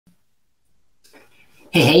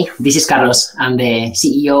Hey, this is Carlos. I'm the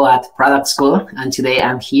CEO at Product School, and today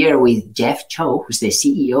I'm here with Jeff Chow, who's the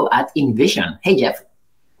CEO at InVision. Hey, Jeff.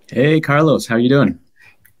 Hey, Carlos, how you doing?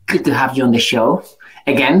 Good to have you on the show.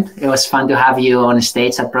 Again, it was fun to have you on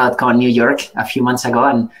stage at ProductCon New York a few months ago,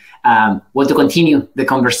 and want to continue the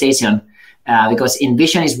conversation because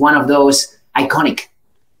InVision is one of those iconic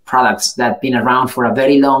products that have been around for a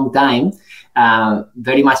very long time,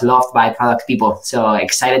 very much loved by product people. So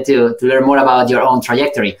excited to learn more about your own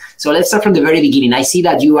trajectory. So let's start from the very beginning. I see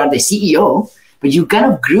that you are the CEO, but you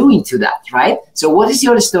kind of grew into that, right? So what is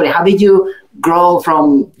your story? How did you grow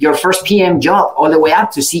from your first PM job all the way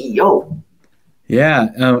up to CEO?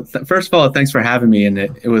 Yeah, first of all, thanks for having me. And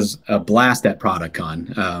it was a blast at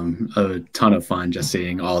ProductCon. A ton of fun just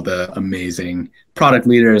seeing all the amazing product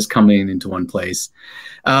leaders coming into one place.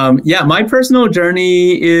 Yeah, my personal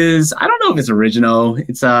journey is, I don't know if it's original,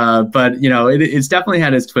 but it's definitely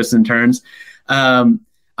had its twists and turns.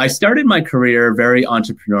 I started my career very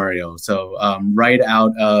entrepreneurial. So right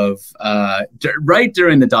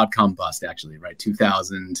during the dot-com bust, actually, right,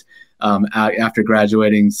 2000, after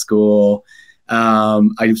graduating school.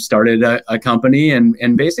 I started a company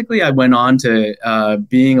and basically I went on to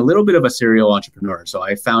being a little bit of a serial entrepreneur. So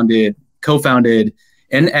I co-founded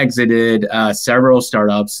and exited several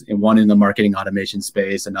startups, one in the marketing automation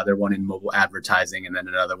space, another one in mobile advertising, and then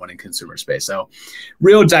another one in consumer space. So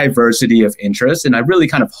real diversity of interest. And I really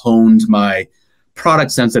kind of honed my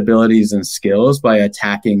product sensibilities and skills by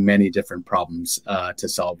attacking many different problems to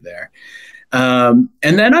solve there. And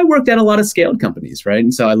then I worked at a lot of scaled companies, right?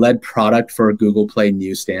 And so I led product for Google Play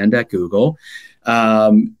Newsstand at Google.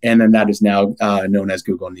 And then that is now known as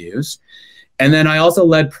Google News. And then I also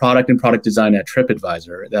led product and product design at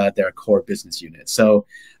TripAdvisor, their core business unit. So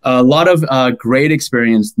a lot of great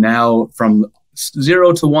experience now from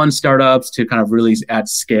 0 to 1 startups to kind of really at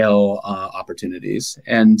scale opportunities.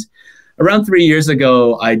 And around 3 years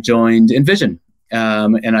ago, I joined InVision.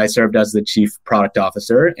 And I served as the chief product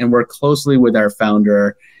officer and worked closely with our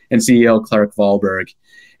founder and CEO, Clark Wahlberg.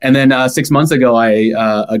 And then 6 months ago, I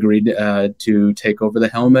agreed to take over the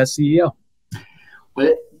helm as CEO.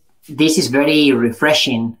 Well, this is very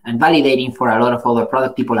refreshing and validating for a lot of other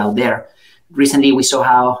product people out there. Recently, we saw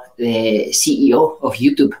how the CEO of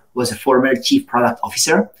YouTube was a former chief product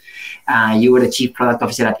officer. You were the chief product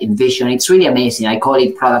officer at InVision. It's really amazing. I call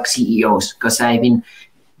it product CEOs because I've been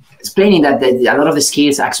explaining that a lot of the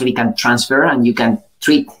skills actually can transfer and you can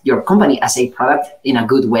treat your company as a product in a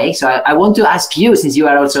good way. So I want to ask you, since you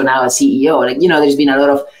are also now a CEO, there's been a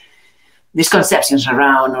lot of misconceptions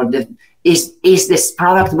around, is this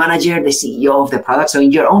product manager the CEO of the product? So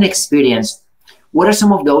in your own experience, what are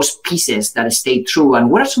some of those pieces that stay true?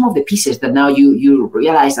 And what are some of the pieces that now you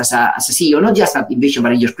realize as a CEO, not just at InVision,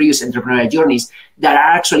 but in your previous entrepreneurial journeys that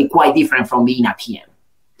are actually quite different from being a PM?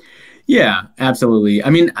 Yeah, absolutely.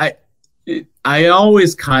 I mean, I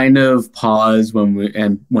always kind of pause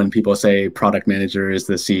when people say product manager is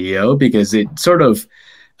the CEO, because it sort of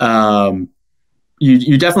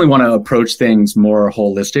you definitely want to approach things more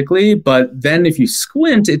holistically. But then if you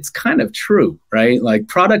squint, it's kind of true, right? Like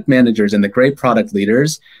product managers and the great product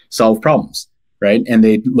leaders solve problems, right? And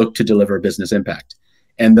they look to deliver business impact.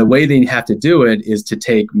 And the way they have to do it is to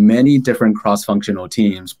take many different cross-functional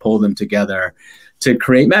teams, pull them together to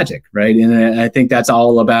create magic, right? And I think that's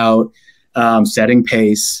all about setting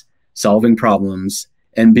pace, solving problems,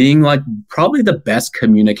 and being like probably the best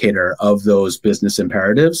communicator of those business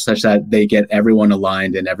imperatives, such that they get everyone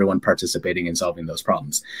aligned and everyone participating in solving those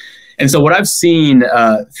problems. And so what I've seen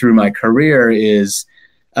through my career is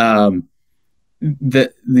the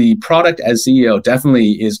product as CEO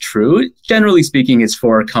definitely is true. Generally speaking, it's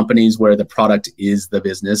for companies where the product is the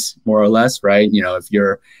business, more or less, right?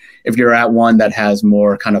 If you're at one that has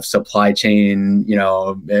more kind of supply chain,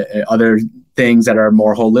 other things that are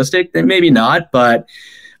more holistic, then maybe not. But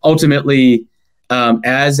ultimately,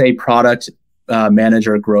 as a product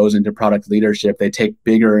manager grows into product leadership, they take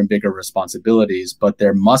bigger and bigger responsibilities, but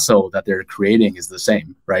their muscle that they're creating is the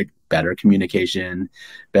same, right? Better communication,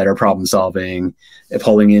 better problem solving,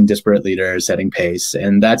 pulling in disparate leaders, setting pace.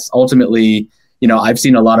 And that's ultimately, I've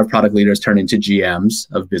seen a lot of product leaders turn into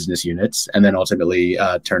GMs of business units and then ultimately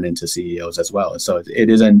turn into CEOs as well. So it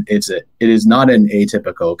is not an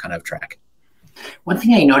atypical kind of track. One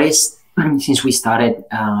thing I noticed since we started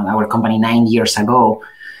our company 9 years ago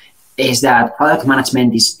is that product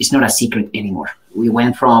management is not a secret anymore. We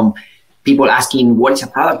went from people asking, what is a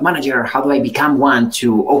product manager? How do I become one?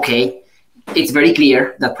 To, okay, it's very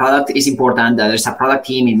clear that product is important, that there's a product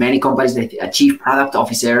team in many companies, a chief product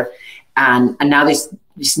officer. And now there's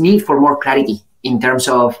this need for more clarity in terms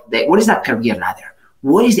of what is that career ladder?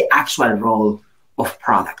 What is the actual role of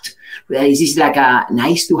product? Is this like a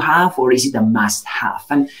nice to have, or is it a must have?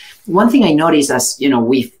 And one thing I noticed, as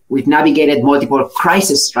we've navigated multiple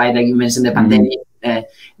crises, right? Like you mentioned, the pandemic,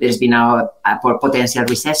 there's been a potential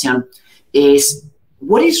recession. Is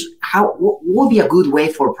what would be a good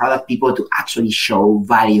way for product people to actually show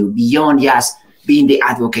value beyond just being the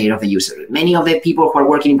advocate of the user? Many of the people who are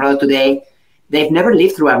working in product today, they've never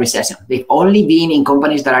lived through a recession. They've only been in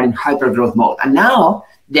companies that are in hyper growth mode, and now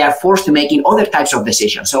they are forced to making other types of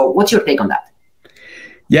decisions. So what's your take on that?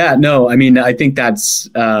 Yeah, no, I mean, I think that's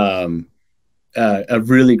a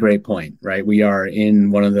really great point, right? We are in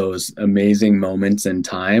one of those amazing moments in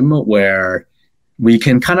time where we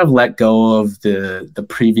can kind of let go of the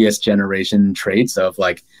previous generation traits of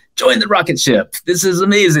like, join the rocket ship. This is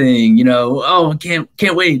amazing. Oh,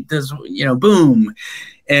 can't wait. This, boom.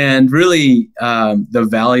 And really, the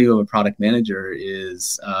value of a product manager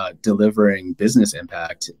is delivering business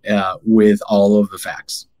impact with all of the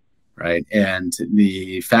facts, right? And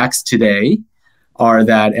the facts today are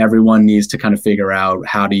that everyone needs to kind of figure out,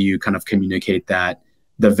 how do you kind of communicate that,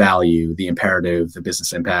 the value, the imperative, the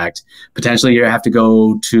business impact. Potentially you have to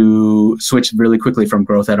go to switch really quickly from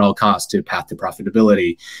growth at all costs to path to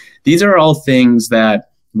profitability. These are all things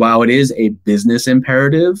that, while it is a business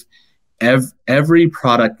imperative, every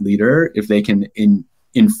product leader, if they can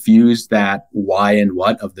infuse that why and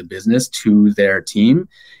what of the business to their team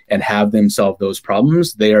and have them solve those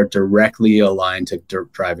problems, they are directly aligned to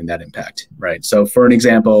driving that impact, right? So for an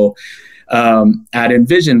example, at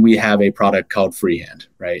InVision, we have a product called Freehand,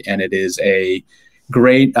 right? And it is a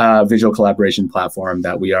great visual collaboration platform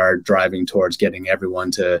that we are driving towards getting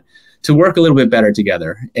everyone to work a little bit better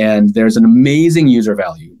together. And there's an amazing user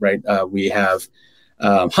value, right? We have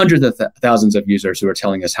hundreds of thousands of users who are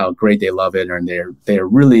telling us how great they love it, and they're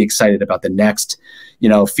really excited about the next,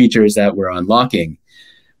 features that we're unlocking.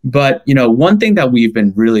 But one thing that we've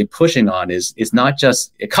been really pushing on is not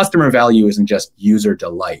just customer value, isn't just user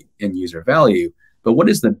delight and user value, but what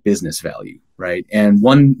is the business value, right? And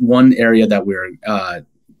one area that we're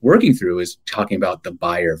working through is talking about the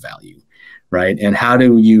buyer value, right? And how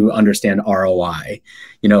do you understand ROI?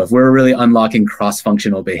 If we're really unlocking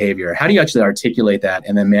cross-functional behavior, how do you actually articulate that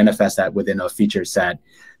and then manifest that within a feature set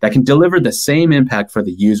that can deliver the same impact for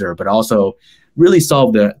the user, but also really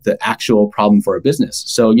solve the actual problem for a business?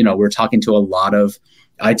 So, we're talking to a lot of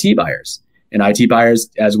IT buyers, and IT buyers,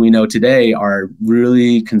 as we know today, are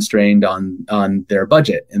really constrained on their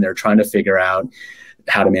budget, and they're trying to figure out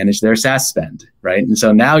how to manage their SaaS spend, right? And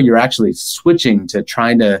so now you're actually switching to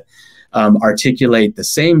trying to articulate the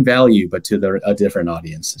same value, but to a different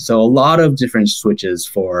audience. So a lot of different switches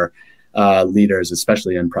for leaders,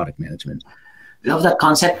 especially in product management. Love that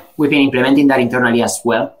concept. We've been implementing that internally as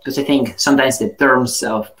well, because I think sometimes the terms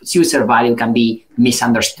of user value can be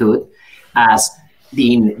misunderstood as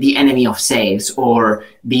being the enemy of sales or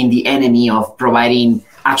being the enemy of providing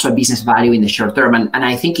actual business value in the short term. And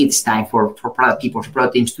I think it's time for product people, for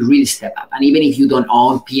product teams to really step up. And even if you don't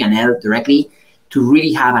own P&L directly, to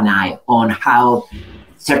really have an eye on how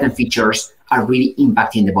certain features are really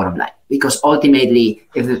impacting the bottom line. Because ultimately,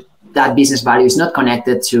 if that business value is not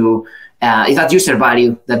connected to, if that user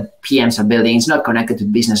value that PMs are building is not connected to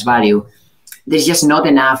business value, there's just not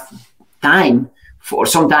enough time for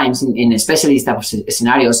sometimes, in especially these type of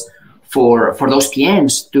scenarios, for those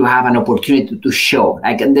PMs to have an opportunity to show.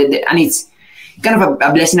 And it's kind of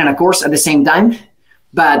a blessing and a curse at the same time.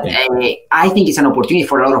 But I think it's an opportunity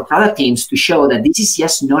for a lot of product teams to show that this is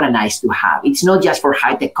just not a nice to have. It's not just for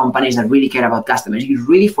high-tech companies that really care about customers. It's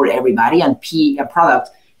really for everybody. And a product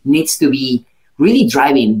needs to be really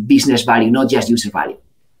driving business value, not just user value.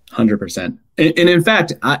 100%. And in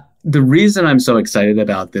fact, the reason I'm so excited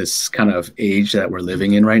about this kind of age that we're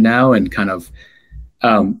living in right now, and kind of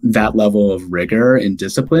that level of rigor and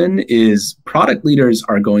discipline, is product leaders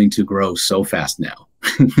are going to grow so fast now.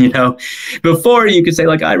 Before you could say,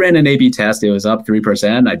 like, I ran an A/B test, it was up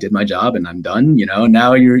 3%, I did my job and I'm done.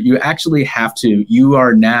 Now you actually have to, you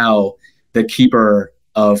are now the keeper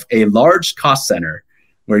of a large cost center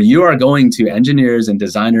where you are going to engineers and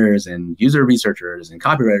designers and user researchers and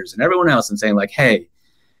copywriters and everyone else and saying, like, hey,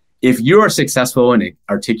 if you are successful in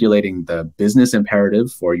articulating the business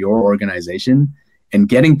imperative for your organization and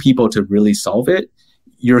getting people to really solve it,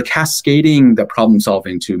 you're cascading the problem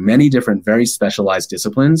solving to many different, very specialized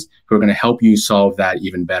disciplines who are going to help you solve that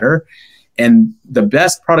even better. And the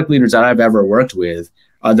best product leaders that I've ever worked with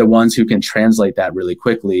are the ones who can translate that really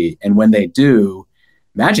quickly. And when they do,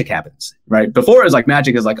 magic happens, right? Before it was like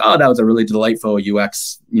magic is like, oh, that was a really delightful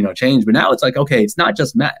UX, change. But now it's like, okay, it's not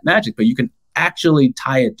just magic, but you can actually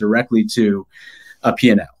tie it directly to a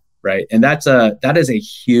P&L, right? And that is a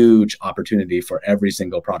huge opportunity for every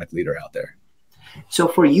single product leader out there. So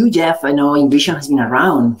for you, Jeff, I know InVision has been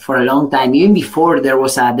around for a long time, even before there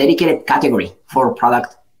was a dedicated category for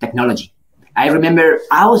product technology. I remember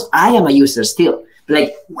I am a user still,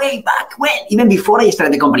 like way back when, even before I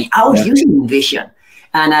started the company, I was using InVision.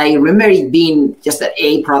 And I remember it being just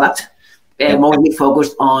a product, mostly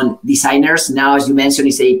focused on designers. Now, as you mentioned,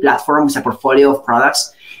 it's a platform, it's a portfolio of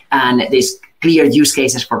products, and there's clear use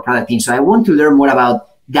cases for product teams. So I want to learn more about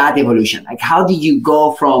that evolution. Like, how did you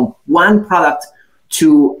go from one product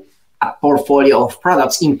to a portfolio of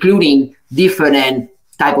products, including different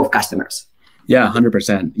type of customers? Yeah,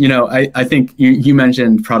 100%. I think you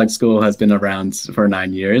mentioned product school has been around for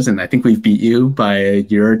 9 years, and I think we've beat you by a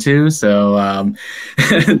year or two. So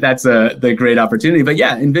that's the great opportunity. But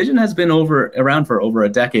yeah, InVision has been around for over a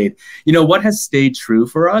decade. What has stayed true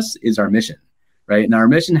for us is our mission, right? And our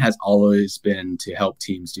mission has always been to help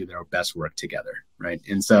teams do their best work together, right?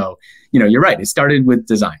 And so, you're right. It started with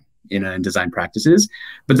design. And design practices.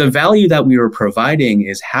 But the value that we were providing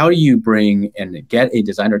is, how do you bring and get a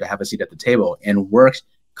designer to have a seat at the table and work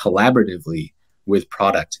collaboratively with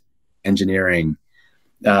product, engineering,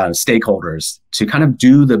 stakeholders to kind of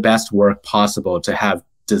do the best work possible to have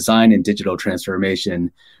design and digital transformation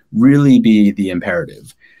really be the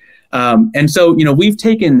imperative. And so, we've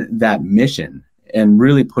taken that mission and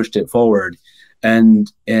really pushed it forward.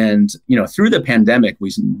 And through the pandemic,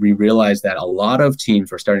 we realized that a lot of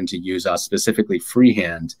teams were starting to use us, specifically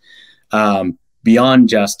freehand, beyond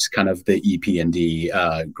just kind of the EP&D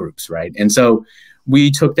groups, right? And so we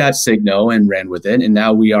took that signal and ran with it, and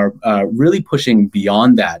now we are really pushing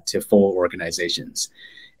beyond that to full organizations.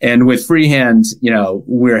 And with freehand,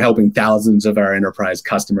 we're helping thousands of our enterprise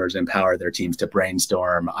customers empower their teams to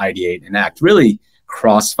brainstorm, ideate, and act, really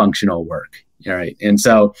cross-functional work, right? And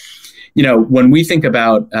so, when we think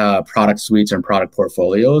about product suites and product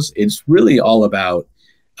portfolios, it's really all about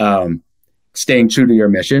staying true to your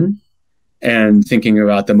mission and thinking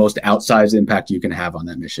about the most outsized impact you can have on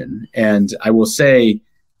that mission. And I will say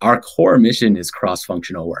our core mission is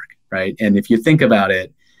cross-functional work, right? And if you think about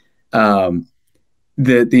it,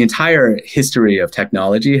 the entire history of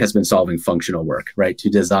technology has been solving functional work, right? To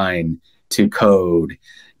design, to code,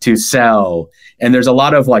 to sell. And there's a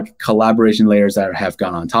lot of collaboration layers that have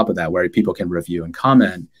gone on top of that, where people can review and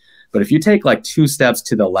comment. But if you take 2 steps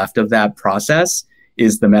to the left of that process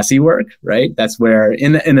is the messy work, right? That's where,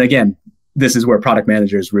 and again, this is where product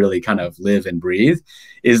managers really kind of live and breathe,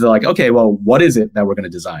 is okay, well, what is it that we're going to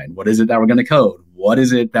design? What is it that we're going to code? What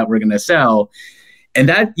is it that we're going to sell? And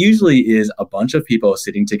that usually is a bunch of people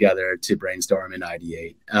sitting together to brainstorm and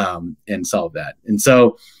ideate and solve that. And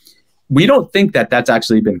so we don't think that that's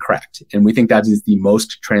actually been cracked. And we think that is the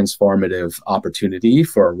most transformative opportunity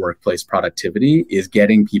for workplace productivity, is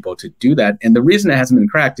getting people to do that. And the reason it hasn't been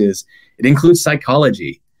cracked is it includes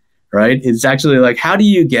psychology, right? It's actually how do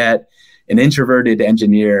you get an introverted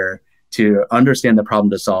engineer to understand the problem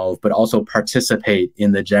to solve, but also participate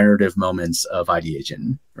in the generative moments of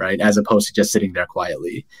ideation, right? As opposed to just sitting there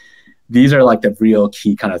quietly. These are the real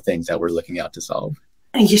key kind of things that we're looking out to solve.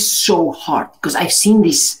 And it's just so hard, because I've seen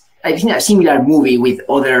a similar movie with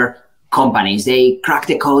other companies. They crack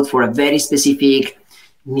the code for a very specific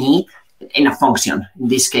need in a function. In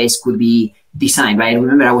this case, could be design, right? I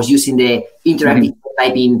remember I was using the interactive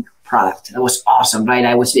typing product. That was awesome, right?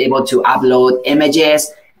 I was able to upload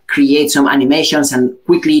images, create some animations, and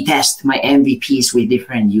quickly test my MVPs with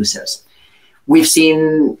different users. We've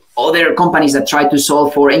seen other companies that try to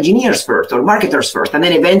solve for engineers first or marketers first, and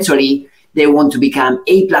then eventually they want to become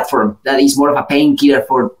a platform that is more of a painkiller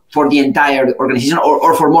for the entire organization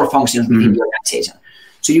or for more functions within the organization.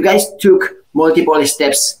 So you guys took multiple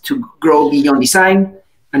steps to grow beyond design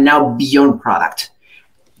and now beyond product.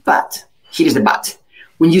 But here's the but.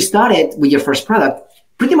 When you started with your first product,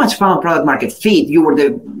 pretty much found product market fit. You were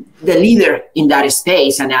the leader in that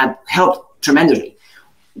space, and that helped tremendously.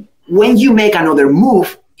 When you make another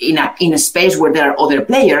move in a space where there are other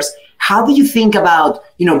players, how do you think about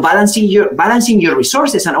balancing your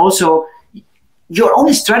resources and also your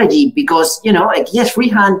own strategy? Because yes,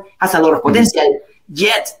 freehand has a lot of potential,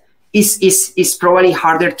 yet is probably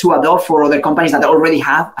harder to adopt for other companies that already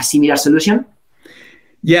have a similar solution.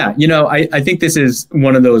 Yeah, I think this is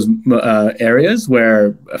one of those areas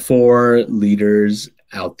where for leaders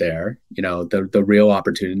out there, the real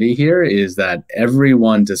opportunity here is that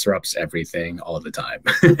everyone disrupts everything all the time,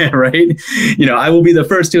 right? I will be the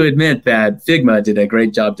first to admit that Figma did a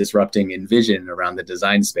great job disrupting InVision around the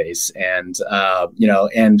design space. And,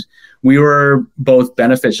 and we were both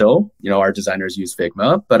beneficial, our designers use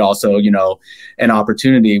Figma, but also, an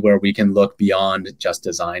opportunity where we can look beyond just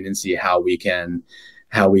design and see how we can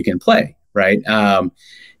play, right?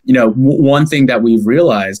 One thing that we've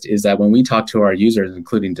realized is that when we talk to our users,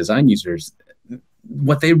 including design users,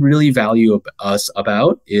 what they really value us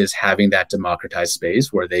about is having that democratized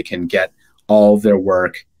space where they can get all of their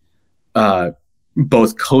work,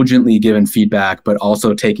 both cogently given feedback, but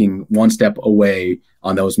also taking one step away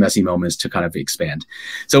on those messy moments to kind of expand.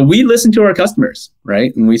 So we listened to our customers,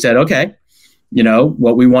 right? And we said, okay,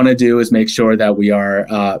 what we want to do is make sure that we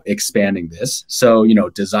are expanding this. So,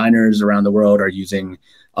 designers around the world are using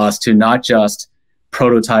us to not just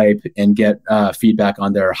prototype and get feedback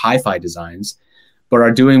on their hi-fi designs, but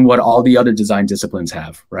are doing what all the other design disciplines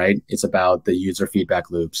have, right? It's about the user feedback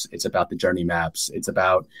loops. It's about the journey maps. It's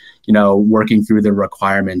about, working through the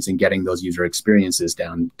requirements and getting those user experiences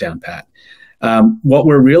down pat. What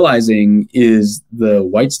we're realizing is the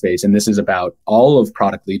white space, and this is about all of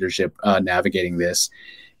product leadership navigating this,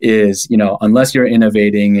 is, unless you're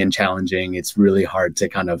innovating and challenging, it's really hard to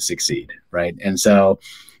kind of succeed, right? And so,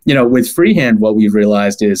 with freehand, what we've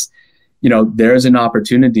realized is, there's an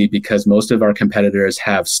opportunity because most of our competitors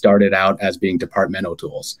have started out as being departmental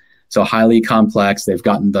tools. So highly complex, they've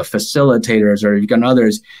gotten the facilitators, or you've got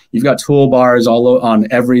others, you've got toolbars all on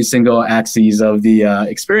every single axis of the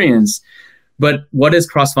experience. But what does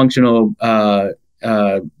cross-functional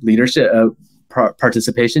leadership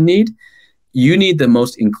participation need? You need the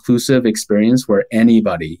most inclusive experience where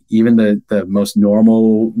anybody, even the most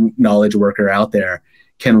normal knowledge worker out there,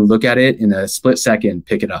 can look at it in a split second,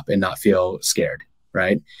 pick it up, and not feel scared,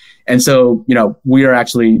 right? And so, we are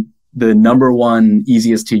actually the #1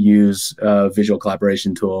 easiest to use visual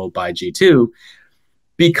collaboration tool by G2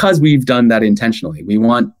 because we've done that intentionally. We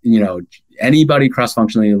want, anybody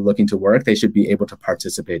cross-functionally looking to work, they should be able to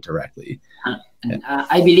participate directly.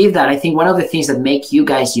 I believe that. I think one of the things that make you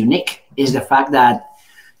guys unique is the fact that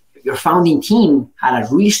your founding team had a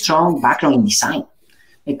really strong background in design.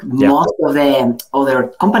 Most of the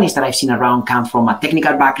other companies that I've seen around come from a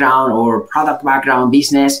technical background or product background,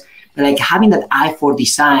 business. But having that eye for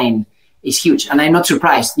design is huge. And I'm not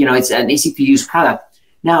surprised, it's an easy to use product.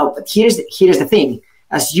 Now, but here's the thing.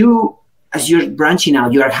 As you're branching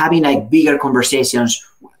out, you are having bigger conversations,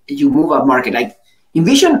 you move up market.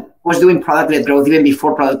 InVision was doing product-led growth even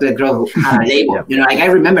before product-led growth had a label. I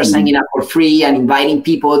remember signing up for free and inviting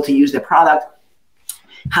people to use the product.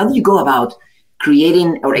 How do you go about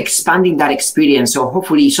creating or expanding that experience? So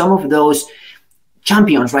hopefully some of those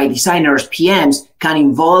champions, right, designers, PMs, can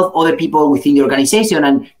involve other people within the organization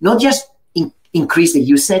and not just increase the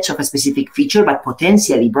usage of a specific feature, but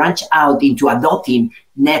potentially branch out into adopting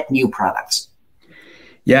net new products.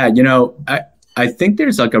 Yeah, I think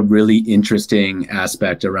there's a really interesting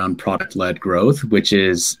aspect around product-led growth, which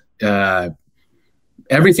is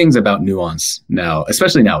everything's about nuance now,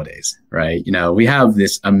 especially nowadays, right? We have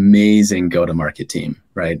this amazing go-to-market team,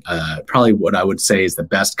 right? Probably what I would say is the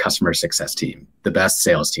best customer success team, the best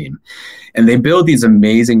sales team. And they build these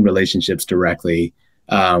amazing relationships directly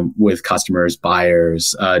with customers,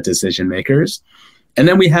 buyers, decision makers. And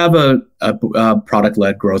then we have a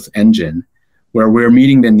product-led growth engine where we're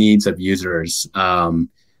meeting the needs of users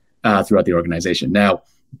throughout the organization. Now,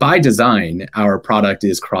 by design, our product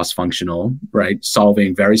is cross-functional, right?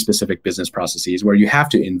 Solving very specific business processes where you have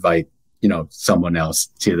to invite, someone else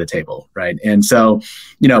to the table, right? And so,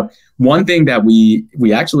 one thing that we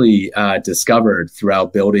actually discovered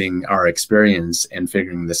throughout building our experience and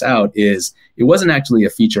figuring this out is it wasn't actually a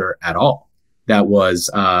feature at all that was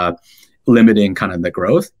limiting kind of the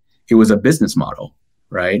growth. It was a business model,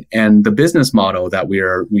 right? And the business model that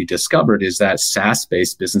we discovered is that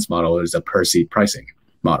SaaS-based business model is a per seat pricing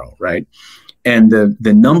model, right? And the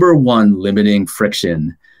 #1 limiting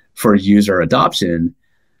friction for user adoption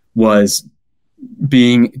was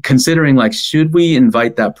considering should we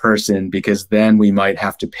invite that person because then we might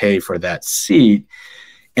have to pay for that seat,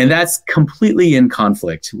 and that's completely in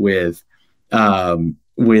conflict with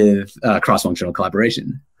cross-functional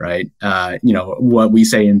collaboration, right? What we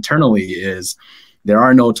say internally is there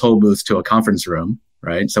are no toll booths to a conference room,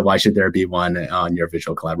 right? So why should there be one on your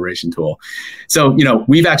visual collaboration tool? So,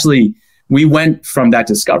 we went from that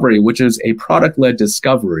discovery, which is a product-led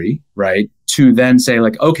discovery, right? To then say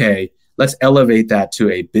okay, let's elevate that to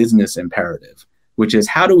a business imperative, which is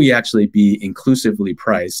how do we actually be inclusively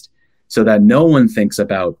priced so that no one thinks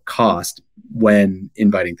about cost when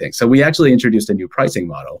inviting things. So we actually introduced a new pricing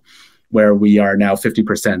model where we are now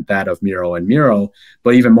 50% that of Miro and Miro.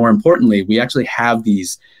 But even more importantly, we actually have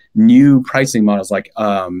these new pricing models like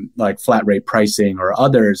flat rate pricing or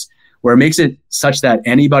others, where it makes it such that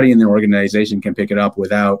anybody in the organization can pick it up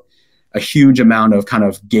without a huge amount of kind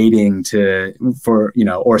of gating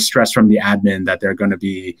or stress from the admin that they're going to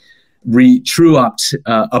be true upped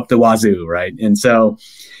up the wazoo, right? And so,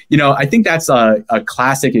 I think that's a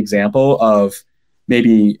classic example of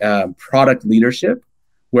maybe product leadership,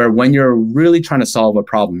 where when you're really trying to solve a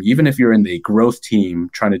problem, even if you're in the growth team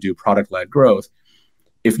trying to do product-led growth,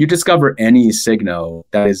 if you discover any signal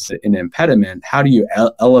that is an impediment, how do you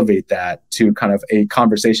elevate that to kind of a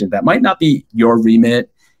conversation that might not be your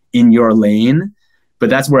remit in your lane? But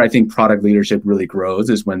that's where I think product leadership really grows,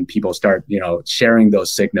 is when people start, sharing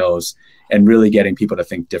those signals and really getting people to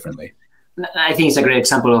think differently. I think it's a great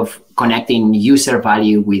example of connecting user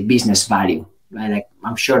value with business value. Right? Like,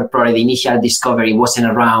 I'm sure probably the initial discovery wasn't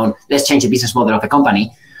around, let's change the business model of the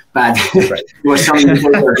company, but right. There was some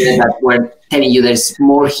that were telling you there's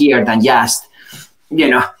more here than just,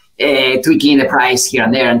 tweaking the price here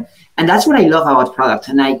and there. And that's what I love about product.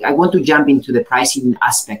 And I want to jump into the pricing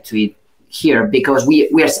aspect to it here, because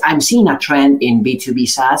I'm seeing a trend in B2B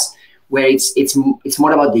SaaS where it's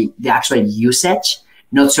more about the actual usage,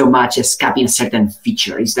 not so much as capping a certain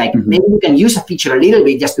feature. It's like, maybe you can use a feature a little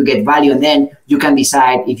bit just to get value, and then you can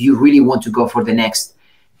decide if you really want to go for the next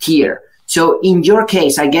tier. So in your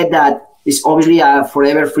case, I get that it's obviously a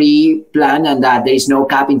forever free plan and that there is no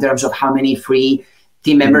cap in terms of how many free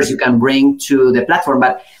team members you can bring to the platform.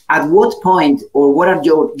 But at what point, or what are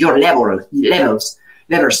your levels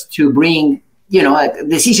to bring, a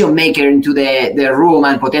decision maker into the room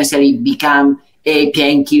and potentially become a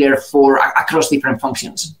painkiller for across different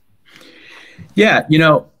functions? Yeah,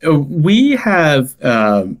 we have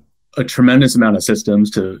a tremendous amount of systems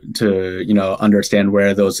to understand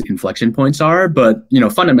where those inflection points are. But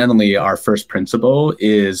fundamentally, our first principle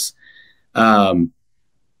is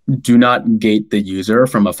do not gate the user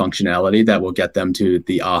from a functionality that will get them to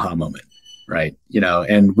the aha moment, right?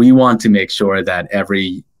 And we want to make sure that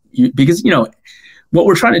because what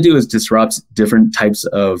we're trying to do is disrupt different types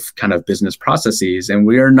of kind of business processes, and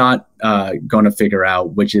we're not going to figure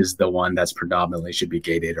out which is the one that's predominantly should be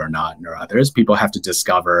gated or not, or others. People have to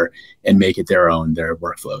discover and make it their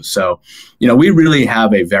workflows. So, we really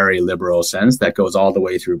have a very liberal sense that goes all the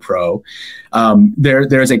way through pro.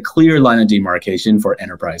 There's a clear line of demarcation for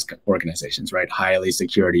enterprise organizations, right? Highly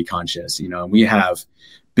security conscious. We have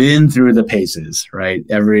been through the paces, right?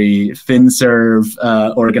 Every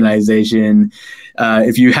FinServ organization.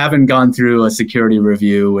 If you haven't gone through a security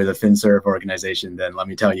review with a FinServ organization, then let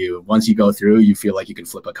me tell you, once you go through, you feel like you can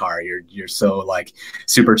flip a car. You're so like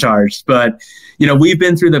supercharged. But we've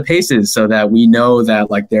been through the paces so that we know that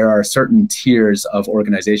like there are certain tiers of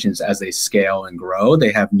organizations as they scale and grow,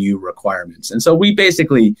 they have new requirements. And so we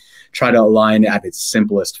basically try to align at its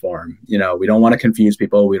simplest form. We don't want to confuse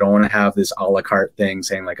people. We don't want to have this a la carte thing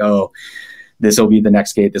saying like, oh, this will be the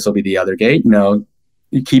next gate, this will be the other gate. You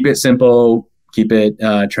keep it simple, keep it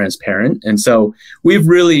transparent. And so we've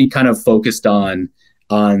really kind of focused on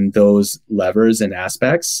those levers and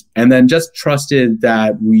aspects, and then just trusted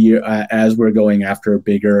that as we're going after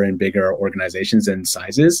bigger and bigger organizations and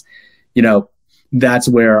sizes, that's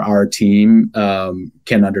where our team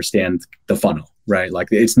can understand the funnel. Right, like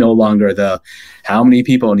it's no longer the how many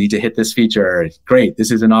people need to hit this feature. Great, this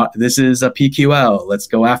is a PQL. Let's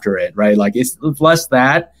go after it. Right, like it's less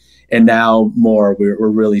that, and now more. We're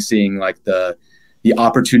really seeing like the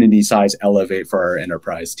opportunity size elevate for our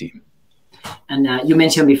enterprise team. And you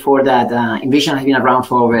mentioned before that InVision has been around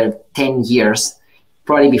for over 10 years,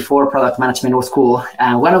 probably before product management was cool.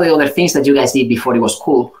 One of the other things that you guys did before it was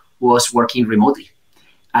cool was working remotely.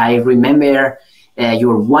 I remember you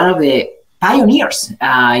were one of the pioneers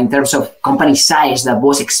in terms of company size that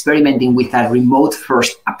was experimenting with a remote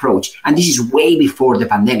first approach. And this is way before the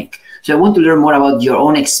pandemic. So I want to learn more about your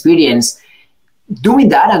own experience doing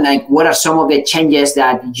that, and like what are some of the changes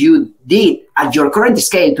that you did at your current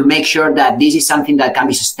scale to make sure that this is something that can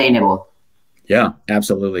be sustainable? Yeah,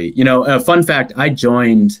 absolutely. A fun fact, I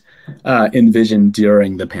joined InVision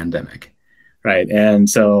during the pandemic, right? And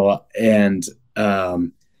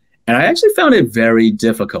I actually found it very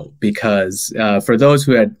difficult because for those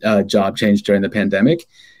who had job change during the pandemic,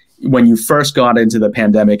 when you first got into the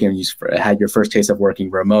pandemic and you had your first taste of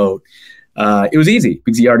working remote, it was easy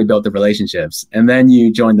because you already built the relationships. And then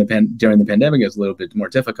you joined during the pandemic, it was a little bit more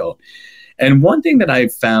difficult. And one thing that I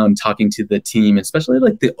found talking to the team, especially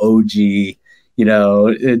like the OG,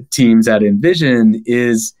 teams at InVision,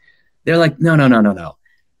 is They're like, no, no, no, no, no.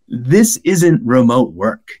 This isn't remote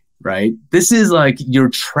work, right? This is like you're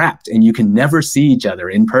trapped and you can never see each other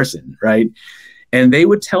in person, right? And they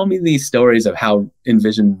would tell me these stories of how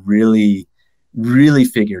InVision really, really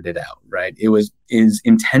figured it out, right? Is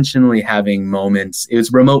intentionally having moments. It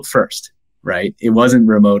was remote first, right? It wasn't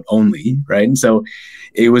remote only, right? And so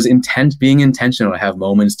it was being intentional to have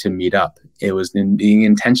moments to meet up. It was being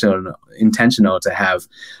intentional to have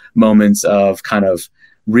moments of kind of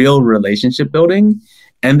real relationship building.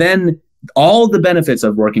 And then all the benefits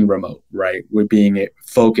of working remote, right? With being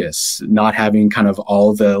focus, not having kind of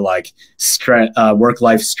all the like stress,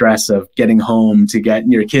 work-life stress of getting home to get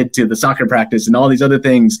your kid to the soccer practice and all these other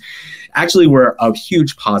things actually were a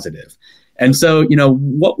huge positive. And so, you know,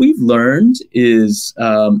 what we've learned is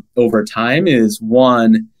over time is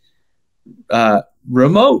one,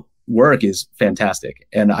 remote work is fantastic.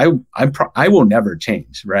 And I will never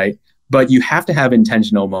change, right? But you have to have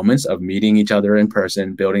intentional moments of meeting each other in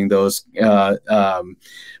person, building those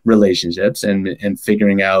relationships and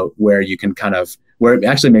figuring out where you can where it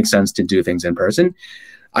actually makes sense to do things in person.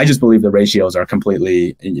 I just believe the ratios are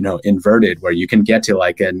completely, you know, inverted, where you can get to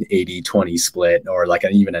like an 80-20 split or like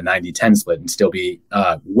even a 90-10 split and still be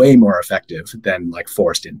way more effective than like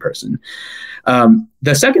forced in person.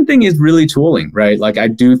 The second thing is really tooling, right? Like I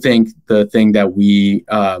do think the thing that we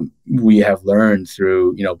have learned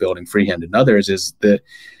through, you know, building Freehand and others is that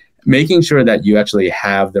making sure that you actually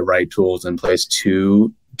have the right tools in place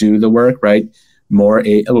to do the work, right?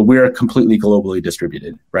 We're completely globally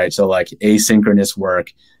distributed, right? So like asynchronous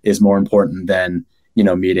work is more important than, you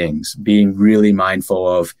know, meetings. Being really mindful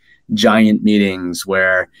of giant meetings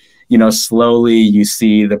where, you know, slowly you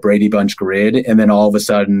see the Brady Bunch grid and then all of a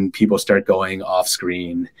sudden people start going off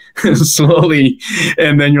screen slowly.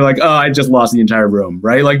 And then you're like, oh, I just lost the entire room,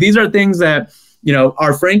 right? Like these are things that, you know,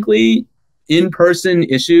 are frankly in-person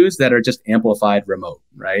issues that are just amplified remote,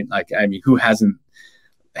 right? Like, I mean, who hasn't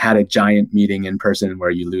had a giant meeting in person where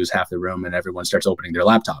you lose half the room and everyone starts opening their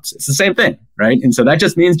laptops? It's the same thing, right? And so that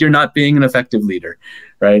just means you're not being an effective leader,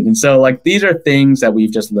 right? And so like these are things that we've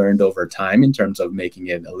just learned over time in terms of making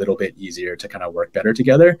it a little bit easier to kind of work better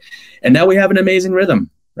together. And now we have an amazing rhythm,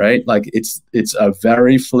 right? Like it's a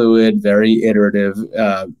very fluid, very iterative.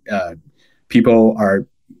 People are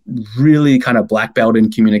really kind of black belt in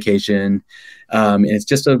communication. And it's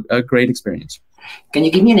just a great experience. Can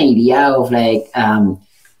you give me an idea of like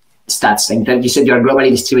stats? Like you said, you're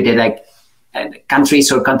globally distributed, like countries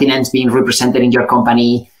or continents being represented in your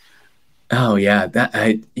company. Oh yeah,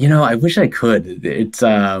 I wish I could. It's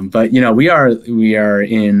but you know, we are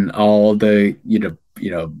in all the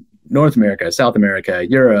North America, South America,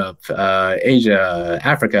 Europe, Asia,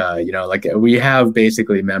 Africa. You know, like we have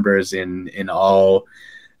basically members in all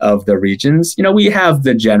of the regions. You know, we have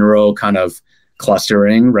the general kind of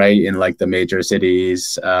clustering, right, in like the major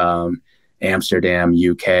cities, Amsterdam,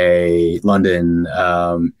 UK, London,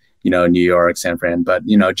 New York, San Fran. But,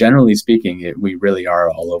 you know, generally speaking, we really are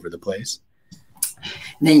all over the place.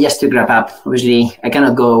 Then just to wrap up, obviously, I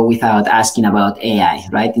cannot go without asking about AI,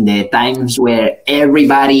 right? In the times where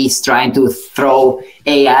everybody is trying to throw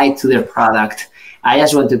AI to their product, I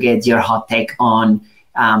just want to get your hot take on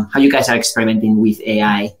how you guys are experimenting with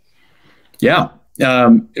AI. Yeah.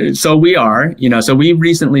 So we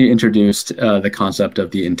recently introduced the concept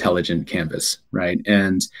of the intelligent canvas, right?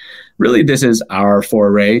 And really this is our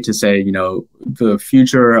foray to say, you know, the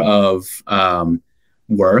future of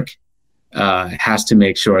work has to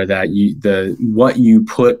make sure that what you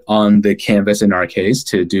put on the canvas, in our case,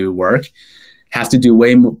 to do work, has to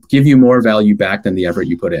give you more value back than the effort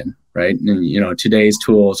you put in, right? And, you know, today's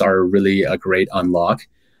tools are really a great unlock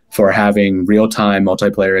for having real-time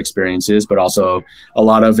multiplayer experiences, but also a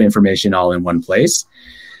lot of information all in one place.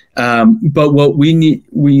 But what we need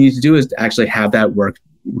to do is actually have that work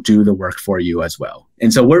do the work for you as well.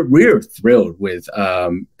 And so we're thrilled with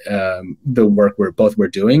the work we're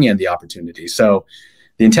doing and the opportunity. So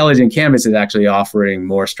the intelligent canvas is actually offering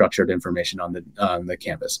more structured information on the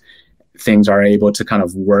canvas. Things are able to kind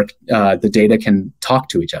of work, the data can talk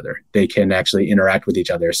to each other. They can actually interact with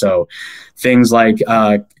each other. So things like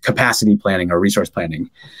capacity planning or resource planning.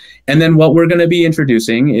 And then what we're going to be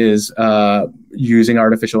introducing is using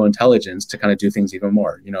artificial intelligence to kind of do things even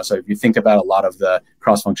more. You know, so if you think about a lot of the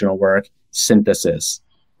cross-functional work, synthesis,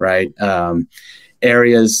 right?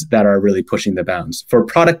 Areas that are really pushing the bounds. For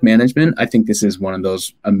product management, I think this is one of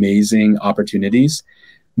those amazing opportunities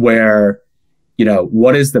where, you know,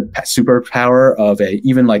 what is the superpower of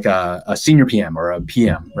even like a senior PM or a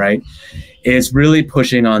PM, right? It's really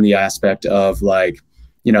pushing on the aspect of like,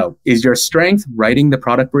 you know, is your strength writing the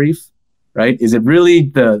product brief, right? Is it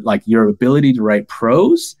really your ability to write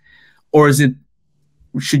prose, Or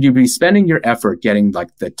should you be spending your effort getting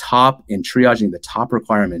like the top and triaging the top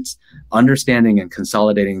requirements, understanding and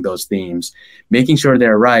consolidating those themes, making sure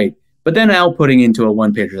they're right, but then outputting into a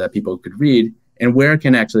one pager that people could read? And where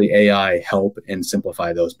can actually AI help and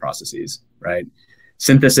simplify those processes, right?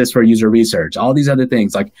 Synthesis for user research, all these other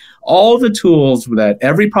things, like all the tools that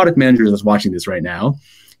every product manager that's watching this right now,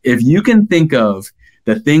 if you can think of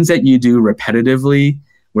the things that you do repetitively,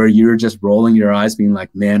 where you're just rolling your eyes being like,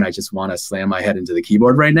 man, I just want to slam my head into the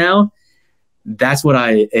keyboard right now, that's what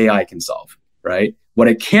AI can solve, right? What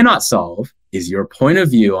it cannot solve is your point of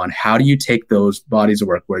view on how do you take those bodies of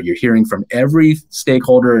work where you're hearing from every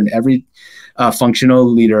stakeholder and every functional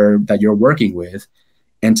leader that you're working with,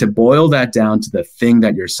 and to boil that down to the thing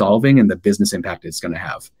that you're solving and the business impact it's going to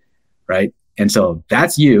have, right? And so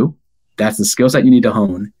that's you. That's the skill set you need to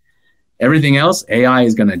hone. Everything else, AI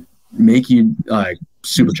is going to make you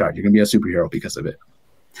supercharged. You're going to be a superhero because of it.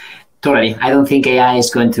 Totally. I don't think AI is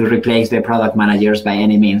going to replace the product managers by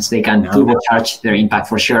any means. They can turbocharge their impact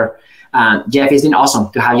for sure. Jeff, it's been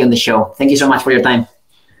awesome to have you on the show. Thank you so much for your time.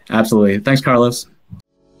 Absolutely. Thanks, Carlos.